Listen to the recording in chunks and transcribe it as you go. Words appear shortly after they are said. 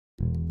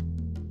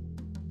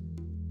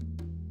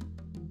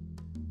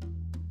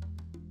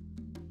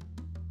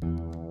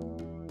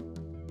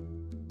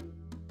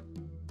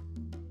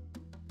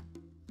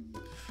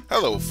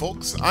Hello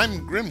folks,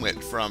 I'm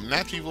Grimwit from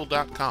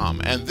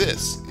NatchEvil.com, and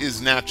this is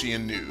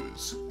Natchian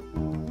News.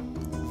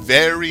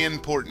 Very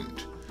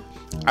important.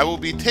 I will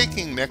be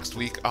taking next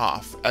week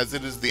off as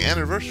it is the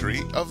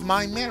anniversary of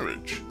my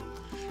marriage.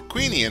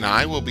 Queenie and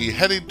I will be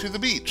headed to the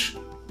beach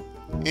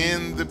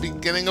in the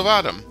beginning of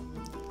autumn,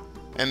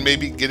 and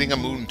maybe getting a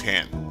moon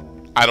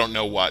tan. I don't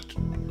know what,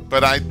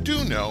 but I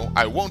do know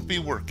I won't be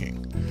working.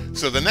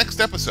 So the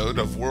next episode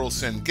of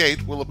Worlsend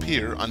Gate will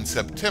appear on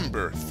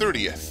September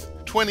 30th.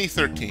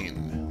 2013.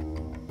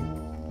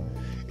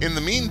 In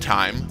the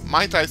meantime,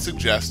 might I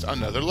suggest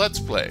another Let's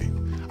Play?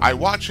 I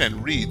watch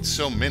and read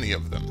so many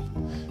of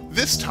them.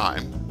 This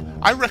time,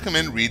 I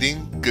recommend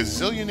reading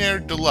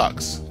Gazillionaire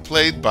Deluxe,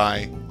 played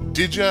by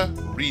Dija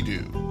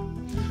Redo.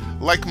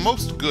 Like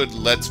most good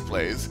Let's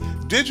Plays,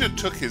 Dija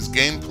took his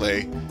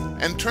gameplay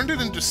and turned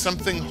it into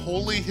something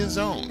wholly his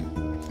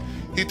own.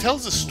 He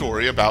tells a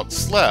story about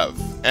Slev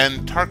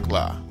and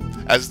Tarkla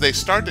as they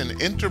start an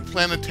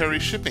interplanetary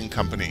shipping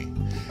company,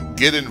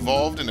 get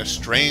involved in a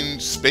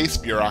strange space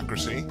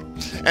bureaucracy,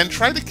 and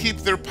try to keep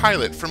their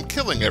pilot from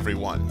killing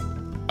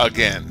everyone.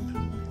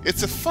 Again.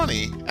 It's a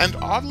funny and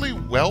oddly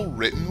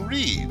well-written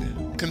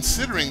read,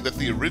 considering that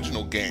the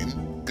original game,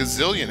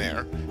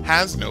 Gazillionaire,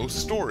 has no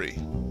story.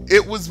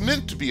 It was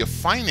meant to be a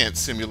finance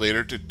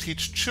simulator to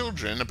teach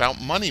children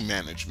about money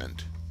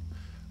management.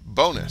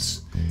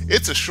 Bonus,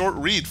 it's a short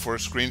read for a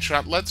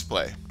screenshot Let's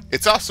Play.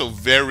 It's also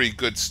very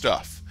good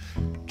stuff.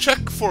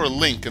 Check for a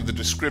link in the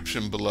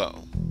description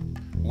below.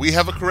 We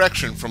have a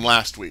correction from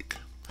last week.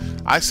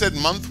 I said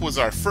Month was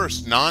our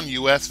first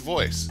non-US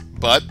voice,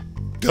 but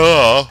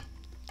duh,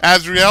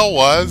 Azrael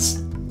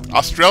was.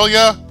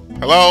 Australia?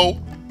 Hello?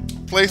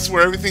 Place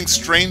where everything's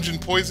strange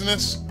and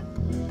poisonous?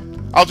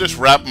 I'll just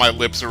wrap my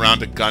lips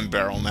around a gun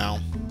barrel now.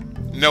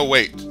 No,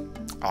 wait.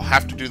 I'll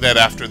have to do that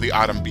after the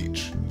Autumn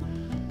Beach.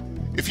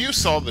 If you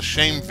saw the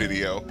Shame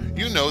video,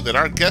 you know that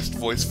our guest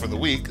voice for the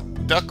week,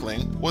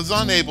 Duckling, was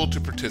unable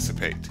to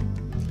participate.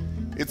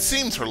 It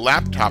seems her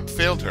laptop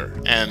failed her,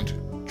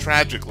 and,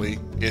 tragically,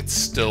 it's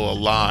still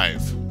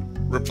alive.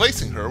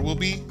 Replacing her will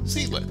be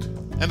Seedlet,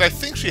 and I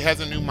think she has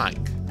a new mic.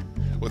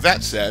 With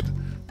that said,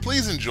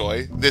 please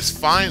enjoy this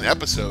fine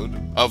episode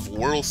of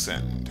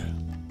Worlsend.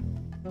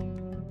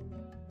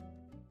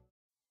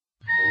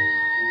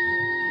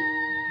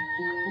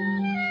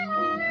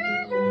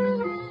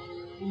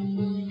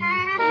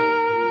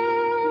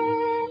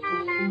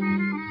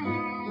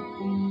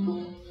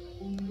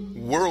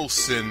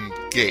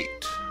 Worlsend Gate.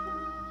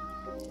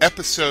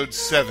 Episode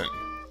 7,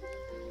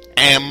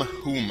 Am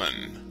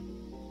Hoomahn,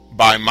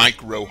 by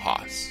Mike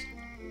Rojas.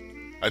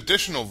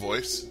 Additional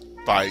voice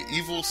by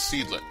Evil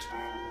Seedlet.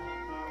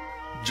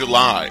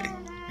 July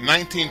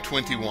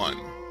 1921.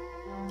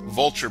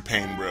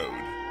 Vulturepane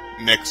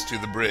Road, next to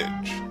the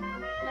bridge.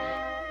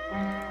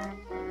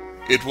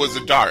 It was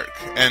a dark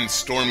and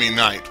stormy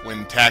night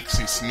when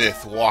Taxi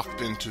Smith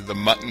walked into the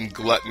Mutton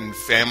Glutton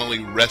Family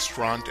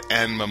Restaurant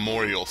and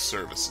Memorial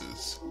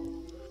Services.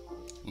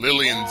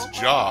 Lillian's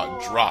jaw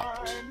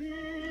dropped.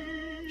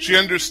 She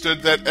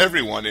understood that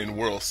everyone in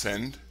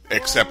Worlsend,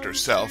 except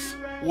herself,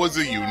 was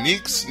a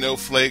unique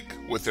snowflake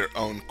with their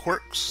own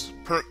quirks,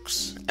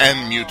 perks,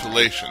 and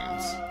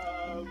mutilations.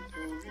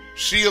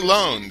 She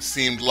alone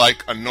seemed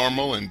like a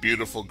normal and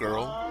beautiful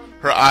girl,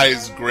 her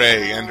eyes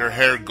gray and her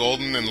hair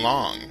golden and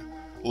long,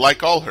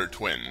 like all her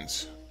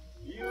twins.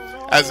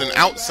 As an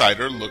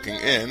outsider looking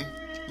in,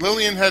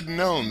 Lillian had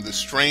known the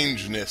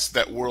strangeness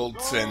that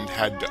Worlsend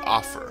had to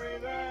offer.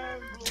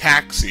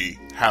 Taxi,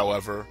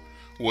 however,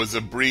 was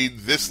a breed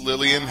this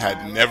Lillian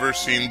had never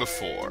seen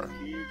before.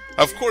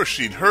 Of course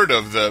she'd heard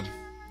of the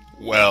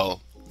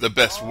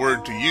best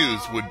word to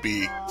use would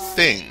be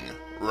thing,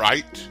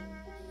 right?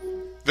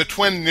 The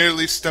twin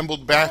nearly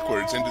stumbled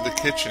backwards into the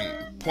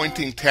kitchen,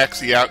 pointing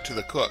Taxi out to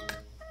the cook.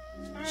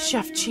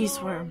 Chef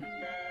Cheeseworm.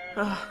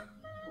 Ugh.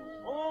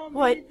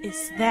 What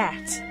is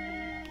that?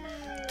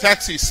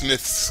 Taxi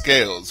Smith's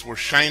scales were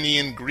shiny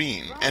and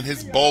green, and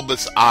his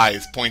bulbous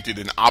eyes pointed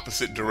in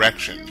opposite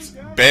directions,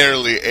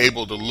 barely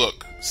able to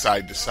look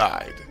side to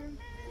side.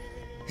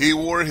 He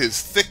wore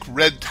his thick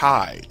red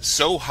tie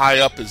so high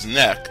up his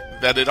neck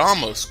that it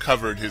almost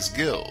covered his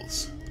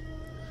gills.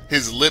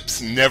 His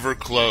lips never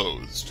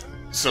closed,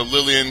 so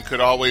Lillian could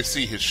always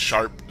see his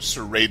sharp,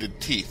 serrated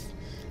teeth,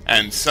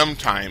 and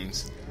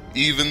sometimes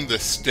even the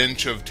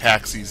stench of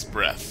Taxi's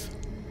breath.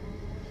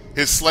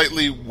 His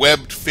slightly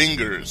webbed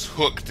fingers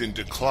hooked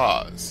into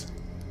claws.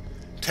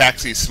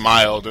 Taxi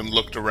smiled and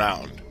looked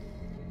around.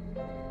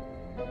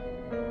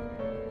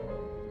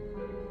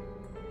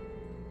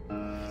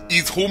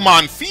 Is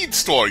Hoomahn feed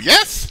store,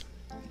 yes?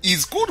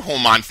 Is good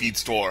Hoomahn feed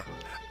store.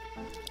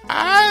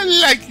 I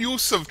like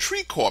use of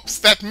tree corpse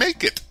that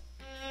make it.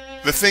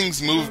 The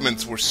thing's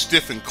movements were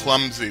stiff and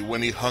clumsy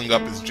when he hung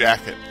up his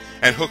jacket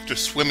and hooked a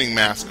swimming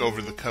mask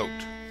over the coat.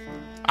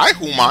 I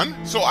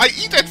Hoomahn, so I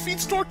eat at feed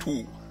store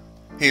too.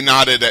 He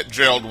nodded at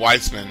Gerald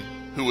Weissman,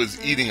 who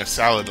was eating a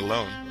salad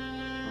alone.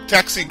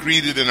 Taxi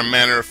greeted in a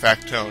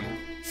matter-of-fact tone.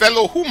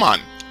 Fellow Hoomahn,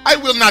 I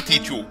will not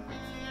eat you.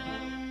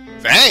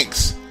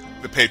 Thanks,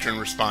 the patron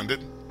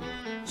responded.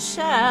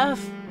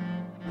 Chef!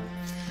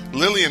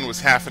 Lillian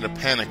was half in a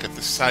panic at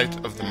the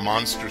sight of the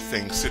monster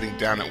thing sitting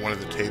down at one of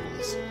the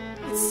tables.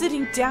 It's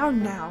sitting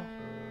down now.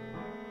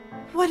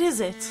 What is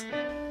it?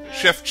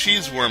 Chef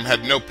Cheeseworm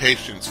had no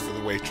patience for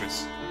the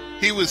waitress.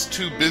 He was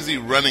too busy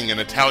running an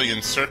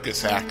Italian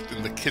circus act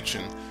in the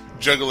kitchen,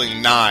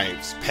 juggling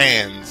knives,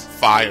 pans,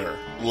 fire,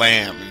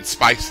 lamb, and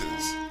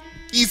spices.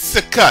 "It's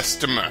a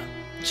customer,"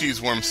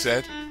 Cheeseworm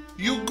said.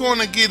 "You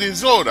gonna get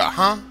his order,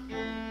 huh?"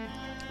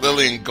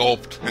 Lillian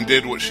gulped and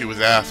did what she was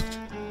asked.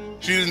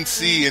 She didn't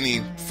see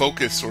any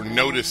focus or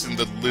notice in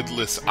the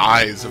lidless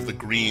eyes of the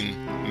green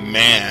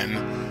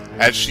man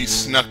as she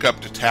snuck up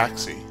to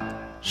Taxi.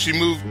 She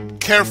moved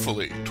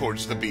carefully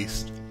towards the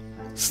beast,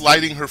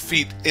 sliding her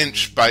feet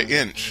inch by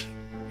inch.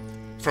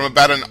 From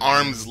about an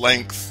arm's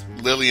length,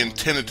 Lillian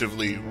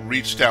tentatively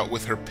reached out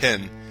with her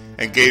pen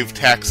and gave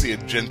Taxi a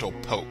gentle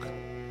poke.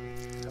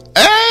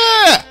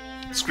 "Ah!"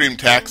 screamed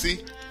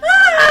Taxi.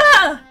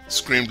 Ah!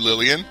 Screamed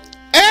Lillian.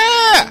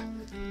 "Ah!"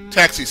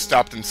 Taxi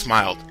stopped and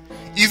smiled.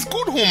 "It's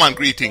good Hoomahn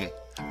greeting.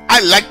 I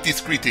like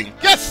this greeting.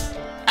 Yes!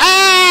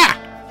 Ah!"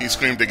 he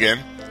screamed again.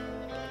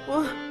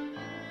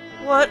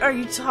 What are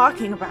you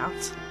talking about?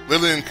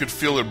 Lillian could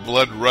feel her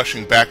blood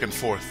rushing back and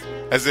forth,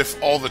 as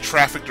if all the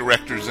traffic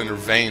directors in her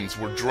veins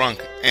were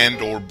drunk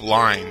and or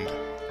blind.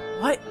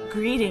 What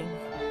greeting?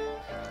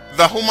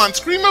 The Hoomahn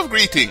scream of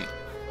greeting.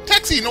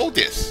 Taxi know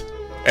this.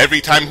 Every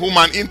time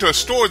Hoomahn enter a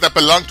store that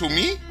belong to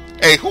me,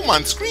 a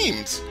Hoomahn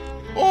screams.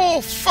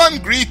 Oh, fun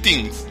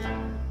greetings.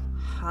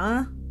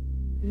 Huh?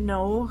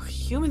 No,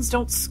 humans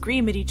don't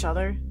scream at each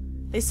other.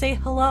 They say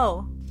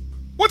hello.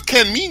 What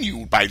can mean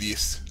you by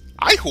this?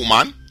 I,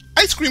 Hoomahn,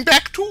 I scream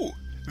back too.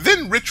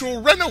 Then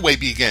ritual runaway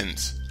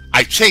begins.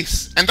 I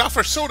chase and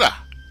offer soda.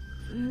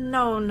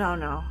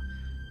 No.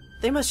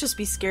 They must just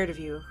be scared of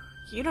you.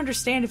 You'd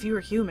understand if you were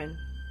human.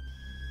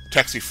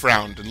 Taxi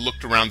frowned and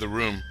looked around the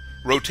room,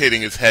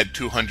 rotating his head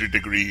 200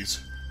 degrees.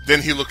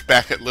 Then he looked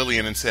back at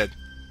Lillian and said,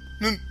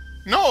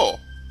 No,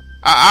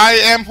 I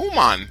am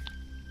Hoomahn.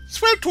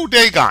 Swear to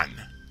Dagon.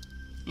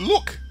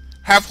 Look,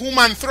 have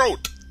Hoomahn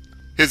throat.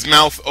 His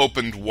mouth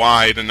opened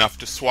wide enough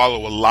to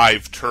swallow a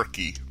live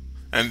turkey,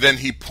 and then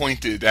he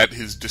pointed at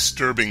his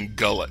disturbing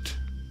gullet.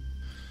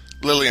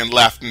 Lillian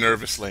laughed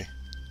nervously.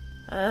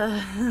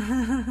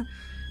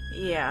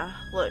 Yeah.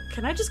 Look,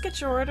 can I just get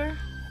your order?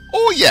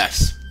 Oh,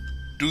 yes.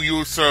 Do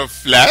you serve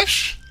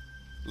flesh?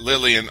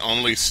 Lillian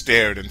only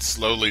stared and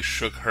slowly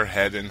shook her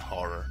head in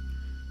horror.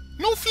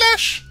 No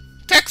flesh?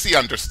 Taxi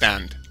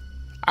understand.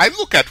 I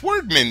look at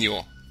word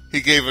menu.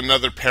 He gave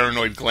another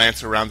paranoid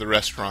glance around the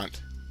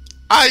restaurant.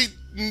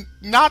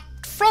 Not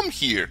from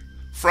here.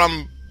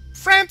 From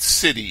France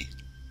City.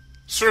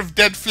 Serve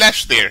dead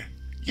flesh there.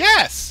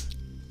 Yes.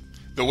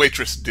 The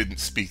waitress didn't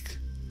speak.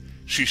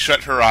 She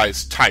shut her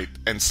eyes tight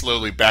and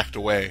slowly backed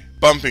away,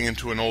 bumping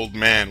into an old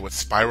man with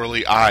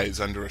spirally eyes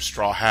under a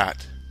straw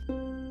hat.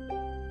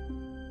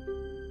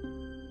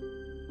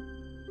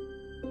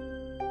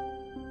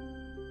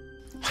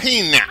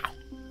 Hey now,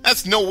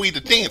 that's no way to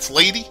dance,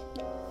 lady.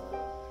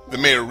 The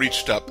mayor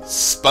reached up,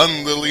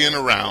 spun Lillian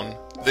around,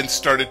 then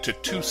started to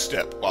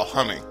two-step while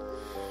humming.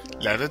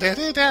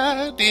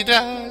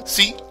 La-da-da-da-da-da-da.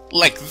 See,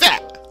 like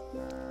that.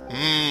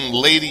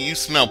 Lady, you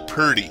smell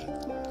purty.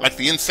 Like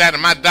the inside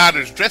of my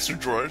daughter's dresser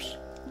drawers.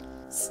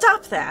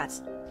 Stop that!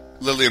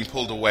 Lillian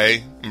pulled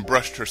away and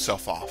brushed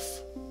herself off.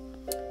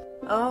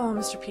 Oh,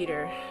 Mr.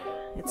 Peter,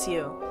 it's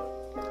you.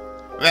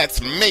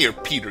 That's Mayor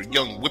Peter,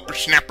 young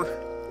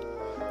whippersnapper.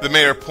 The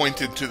mayor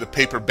pointed to the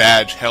paper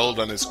badge held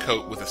on his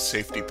coat with a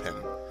safety pin.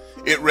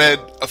 It read,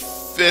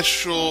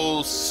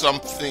 Official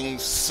something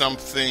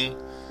something.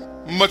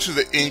 Much of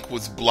the ink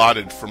was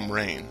blotted from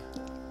rain.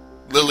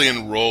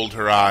 Lillian rolled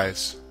her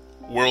eyes.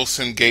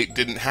 Worlsend Gate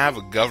didn't have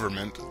a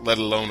government, let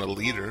alone a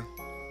leader.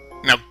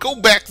 Now go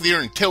back there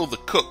and tell the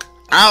cook.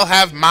 I'll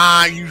have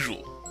my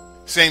usual.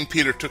 St.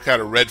 Peter took out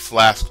a red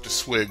flask to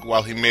swig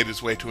while he made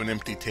his way to an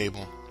empty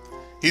table.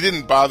 He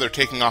didn't bother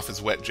taking off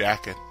his wet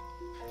jacket.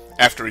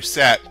 After he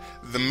sat,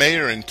 the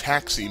mayor and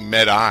Taxi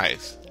met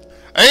eyes.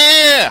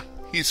 Ah!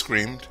 He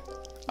screamed.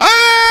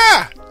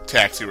 Ah!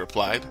 Taxi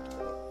replied.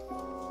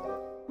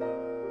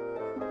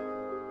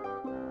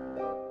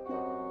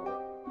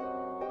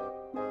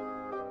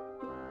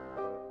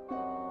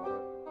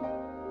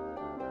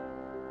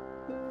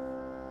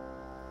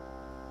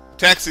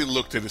 Taxi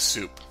looked at his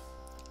soup,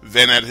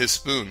 then at his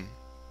spoon,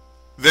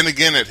 then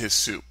again at his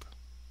soup.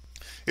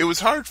 It was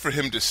hard for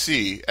him to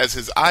see, as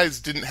his eyes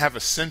didn't have a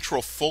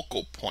central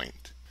focal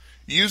point.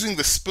 Using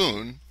the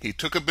spoon, he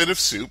took a bit of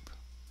soup,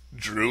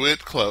 drew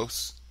it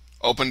close,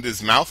 opened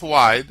his mouth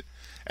wide,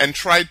 and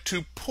tried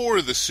to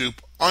pour the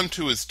soup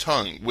onto his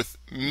tongue with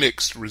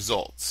mixed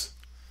results.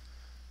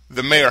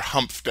 The mayor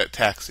humphed at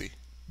Taxi.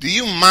 Do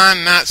you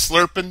mind not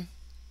slurping?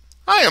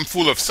 I am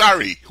full of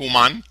sorry,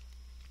 Hoomahn.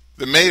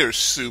 The mayor's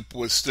soup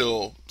was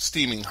still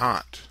steaming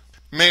hot.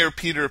 Mayor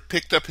Peter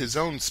picked up his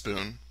own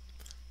spoon,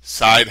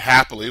 sighed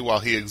happily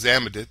while he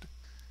examined it,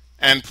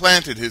 and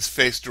planted his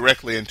face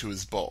directly into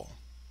his bowl.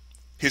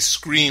 His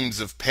screams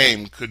of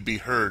pain could be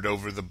heard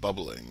over the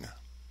bubbling.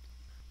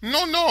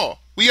 No, no,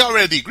 we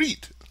already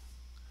agreed.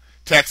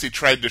 Taxi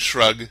tried to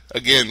shrug,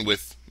 again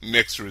with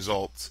mixed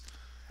results,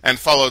 and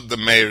followed the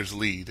mayor's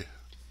lead.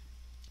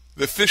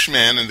 The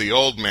fishman and the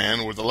old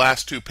man were the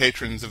last two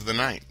patrons of the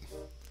night.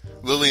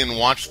 Lillian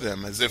watched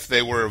them as if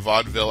they were a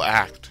vaudeville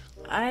act.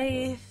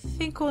 I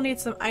think we'll need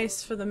some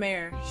ice for the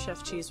mayor,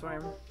 Chef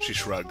Cheeseworm. She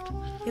shrugged.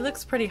 He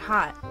looks pretty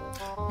hot.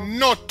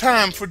 No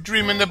time for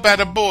dreaming about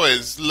the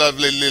boys,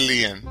 lovely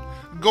Lillian.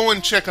 Go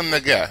and check on the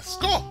guests.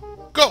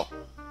 Go, go.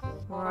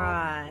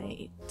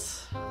 Right.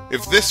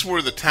 If this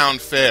were the town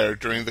fair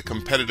during the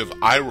competitive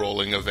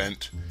eye-rolling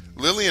event,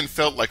 Lillian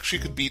felt like she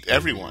could beat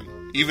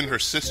everyone, even her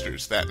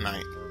sisters, that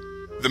night.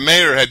 The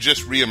mayor had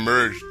just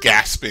re-emerged,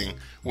 gasping,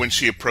 when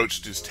she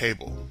approached his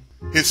table.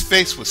 His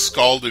face was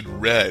scalded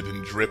red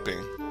and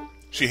dripping.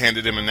 She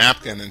handed him a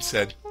napkin and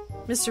said,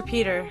 Mr.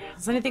 Peter,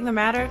 is anything the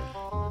matter?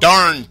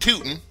 Darn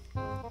tootin'.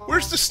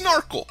 Where's the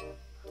snorkel?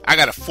 I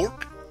got a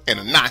fork and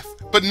a knife,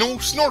 but no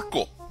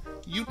snorkel.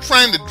 You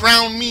trying to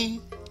drown me?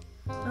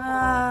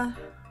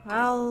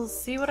 I'll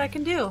see what I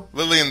can do.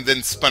 Lillian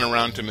then spun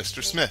around to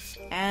Mr. Smith.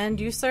 And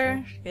you,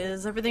 sir?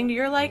 Is everything to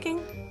your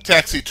liking?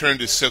 Taxi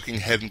turned his soaking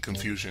head in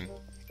confusion.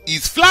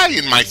 He's fly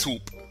in my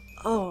soup.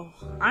 Oh,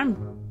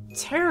 I'm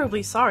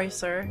terribly sorry,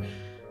 sir.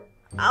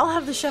 I'll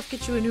have the chef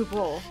get you a new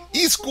bowl.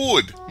 He's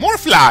good. More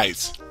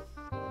flies.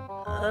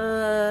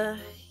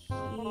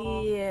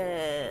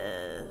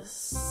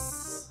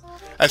 Yes.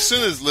 As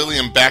soon as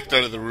Lillian backed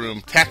out of the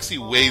room, Taxi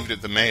waved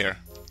at the mayor.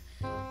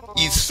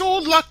 He's so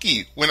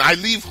lucky. When I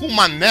leave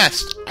Hoomahn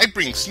nest, I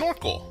bring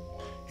snorkel.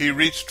 He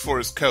reached for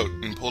his coat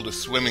and pulled a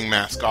swimming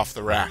mask off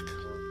the rack.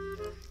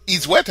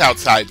 He's wet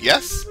outside,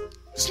 yes?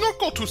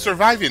 Snorkel to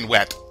survive in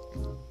wet.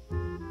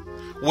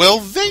 Well,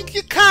 thank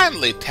you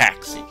kindly,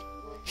 Taxi.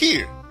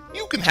 Here,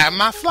 you can have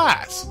my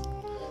flies.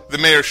 The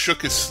mayor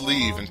shook his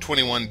sleeve and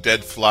 21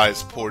 dead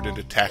flies poured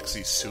into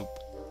Taxi's soup.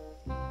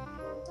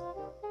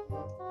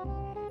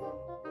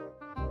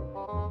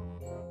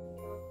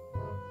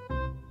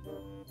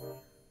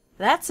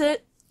 That's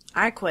it.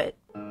 I quit.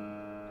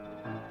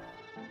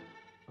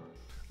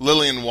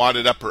 Lillian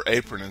wadded up her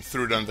apron and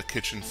threw it on the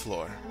kitchen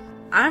floor.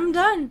 I'm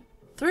done.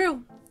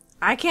 Through.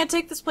 I can't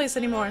take this place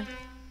anymore.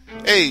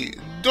 Hey,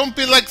 don't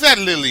be like that,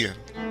 Lillian.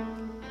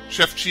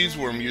 Chef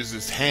Cheeseworm used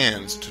his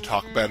hands to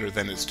talk better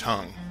than his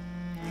tongue.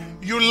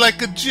 You're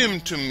like a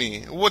gym to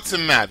me. What's the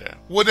matter?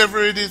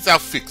 Whatever it is, I'll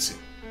fix it.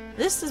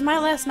 This is my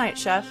last night,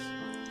 Chef.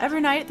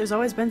 Every night there's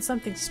always been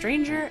something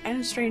stranger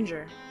and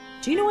stranger.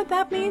 Do you know what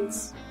that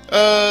means?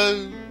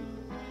 The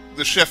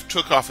chef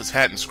took off his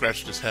hat and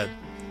scratched his head.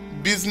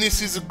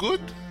 Business is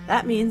good?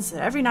 That means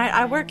that every night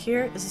I work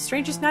here is the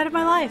strangest night of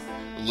my life.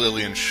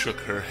 Lillian shook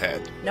her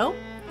head. Nope,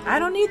 I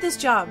don't need this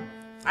job.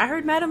 I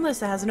heard Madame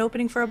Lissa has an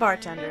opening for a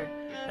bartender.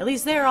 At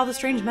least there all the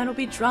strange men will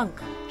be drunk.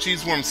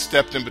 Cheeseworm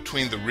stepped in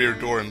between the rear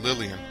door and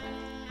Lillian.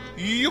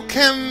 You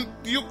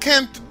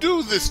can't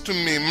do this to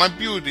me, my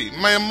beauty,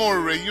 my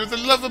amore. You're the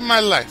love of my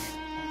life.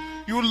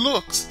 Your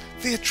looks,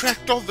 they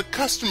attract all the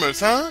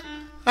customers, huh?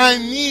 I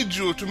need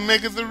you to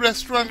make the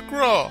restaurant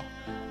grow.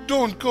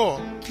 Don't go,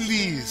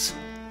 please.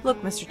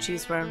 Look, Mr.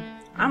 Cheeseworm,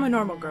 I'm a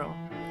normal girl.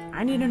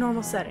 I need a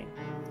normal setting.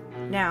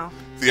 Now,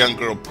 the young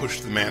girl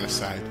pushed the man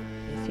aside.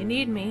 If you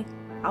need me,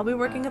 I'll be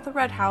working at the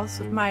Red House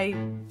with my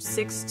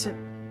 6 to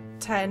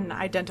 10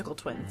 identical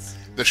twins.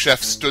 The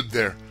chef stood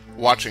there,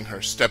 watching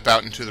her step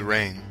out into the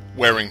rain,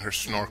 wearing her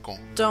snorkel.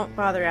 Don't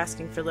bother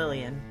asking for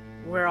Lillian.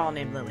 We're all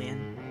named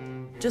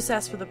Lillian. Just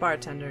ask for the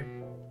bartender.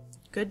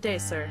 Good day,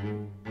 sir.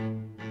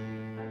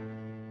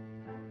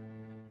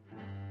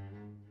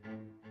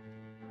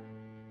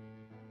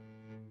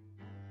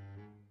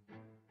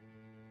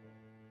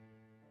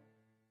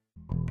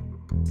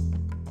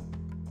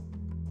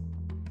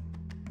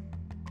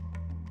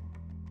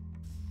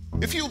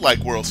 If you like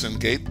Worlsend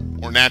Gate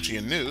or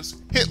Natchian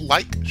News, hit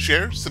like,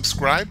 share,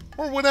 subscribe,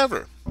 or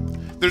whatever.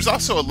 There's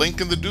also a link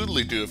in the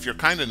doodly-doo if you're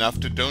kind enough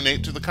to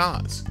donate to the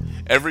cause.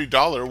 Every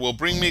dollar will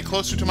bring me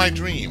closer to my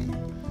dream.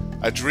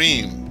 A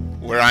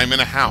dream where I'm in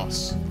a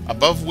house,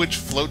 above which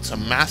floats a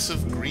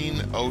massive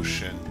green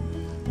ocean.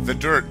 The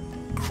dirt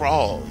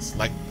crawls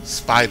like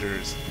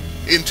spiders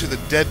into the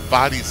dead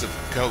bodies of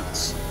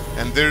goats,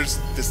 and there's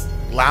this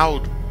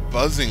loud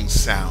buzzing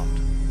sound.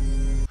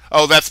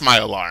 Oh, that's my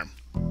alarm.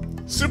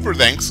 Super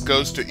thanks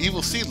goes to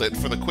Evil Sealit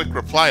for the quick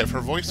reply of her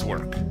voice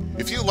work.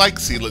 If you like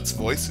Sealit's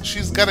voice,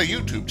 she's got a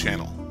YouTube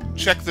channel.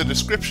 Check the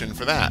description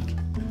for that.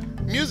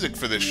 Music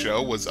for this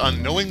show was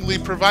unknowingly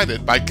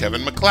provided by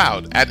Kevin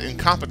MacLeod at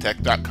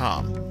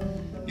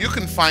Incompetech.com. You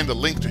can find a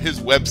link to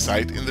his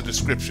website in the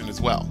description as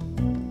well.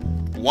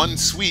 One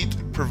Suite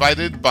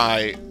provided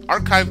by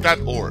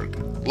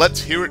Archive.org.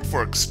 Let's hear it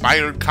for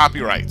expired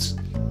copyrights.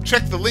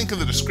 Check the link in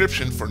the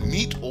description for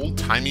neat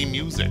old-timey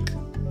music.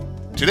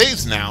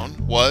 Today's noun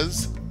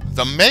was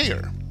the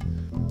mayor.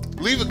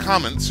 Leave a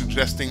comment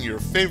suggesting your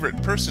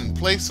favorite person,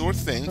 place, or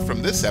thing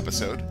from this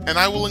episode, and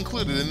I will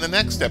include it in the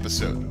next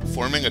episode,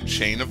 forming a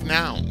chain of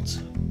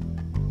nouns.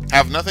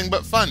 Have nothing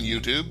but fun,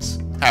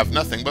 YouTubes. Have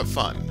nothing but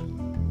fun.